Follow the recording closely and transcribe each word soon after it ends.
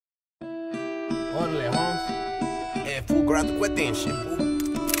Órale, Holmes. Fool, grab the cuete and shit, fool.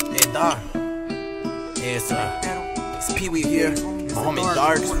 Dog. It's Pee Wee here. My homie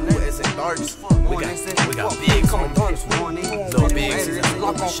Darks, fool. It's Darks. We got Bigs, homie. Little Bigs, and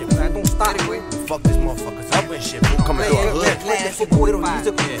shit, fool. Fuck these motherfuckers up and shit, fool. Coming through our hood.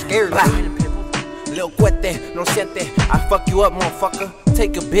 Lil cuete, no siente. I fuck you up, motherfucker.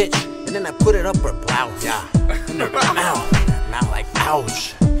 Take a bitch, and then I put it up her blouse. Yeah. In her mouth like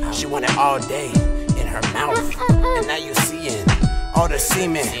ouch. She want it all day in her mouth. And now you seeing all the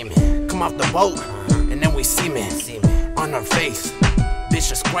semen come off the boat, and then we semen on her face. Bitch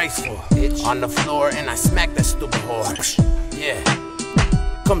disgraceful. On the floor, and I smack that stupid whore. Yeah.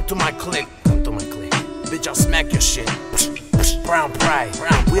 Come to my clique. Bitch, I'll smack your shit. Brown pride.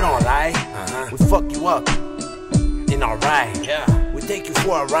 We don't lie. We fuck you up in our ride. Yeah. We take you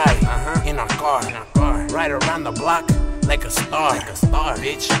for a ride in our car. Ride around the block like a star.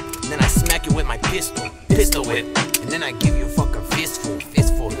 Bitch. Then I smack you with my pistol whip. And then I give you a fucking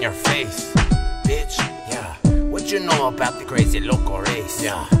fistful in your face. Bitch. Yeah. What you know about the crazy loco race?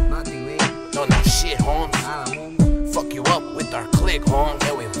 Yeah. Nothing, man. Don't know shit, Holmes. Fuck you up with our clique, Holmes.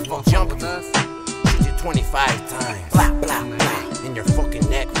 Yeah, we fuck jump with us. 25 times. Blah, blah, blah. In your fucking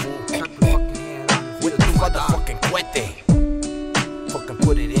neck, fool. With the motherfucking cuete. Fucking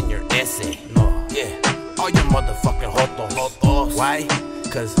put it in your essay. No, yeah. All your motherfucking jotos. Why?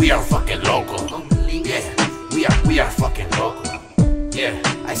 Cause we are fucking local. Yeah. We are fucking local. Yeah.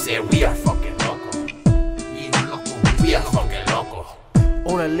 I said we are fucking local. We are fucking local.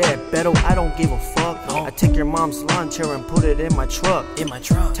 Orale, pero I don't give a fuck. No. I take your mom's lawn chair and put it in my truck.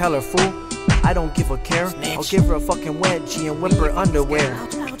 Tell her, fool, I don't give a care. Snitch. I'll give her a fucking wedgie and whip her underwear.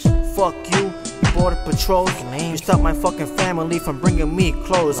 Ouch. Fuck you, border patrols. You stop my fucking family from bringing me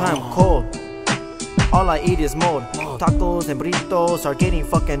clothes. I'm cold. All I eat is mold. Tacos and burritos are getting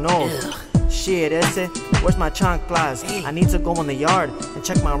fucking old. Shit, ese, where's my chanclas? I need to go in the yard and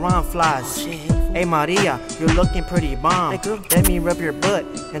check my ron flies. Hey Maria, you're looking pretty bomb. Let me rub your butt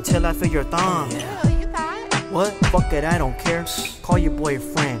until I feel your thumb. What? Fuck it, I don't care. Call your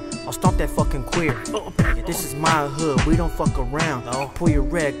boyfriend, I'll stomp that fucking queer. This is my hood, we don't fuck around. Pull your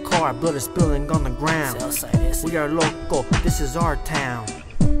red car, blood is spilling on the ground. We are local, this is our town.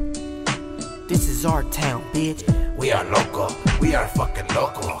 This is our town, bitch. We are local, we are fucking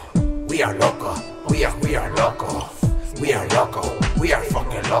local. We are local, we are local. We are local, we are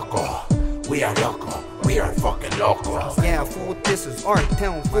fucking local. We are local, we are fucking local. Yeah, fool, this is our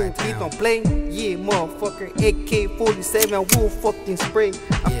town, fool. We don't play. Yeah, motherfucker, AK-47, I will fucking spray.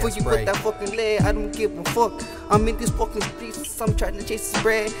 I fill you with that fucking lead, I don't give a fuck. I'm in these fucking streets, I'm trying to chase this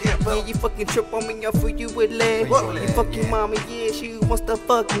bread. Yeah, you fucking trip on me, I fill you with lead. You fucking mama, yeah, she wants to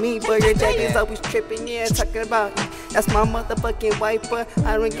fuck me, but your daddy's always tripping, yeah, talking about me. That's my motherfucking wife, but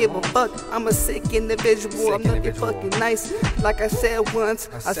I don't give a fuck. I'm a sick individual, I'm nothing fucking nice. Like I said once,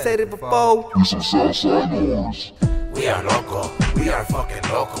 I said it before. We are local, we are fucking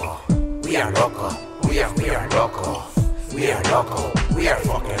local. We are local, we are local. We are local, we are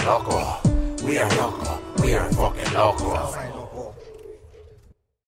fucking local. We are local, we are fucking local.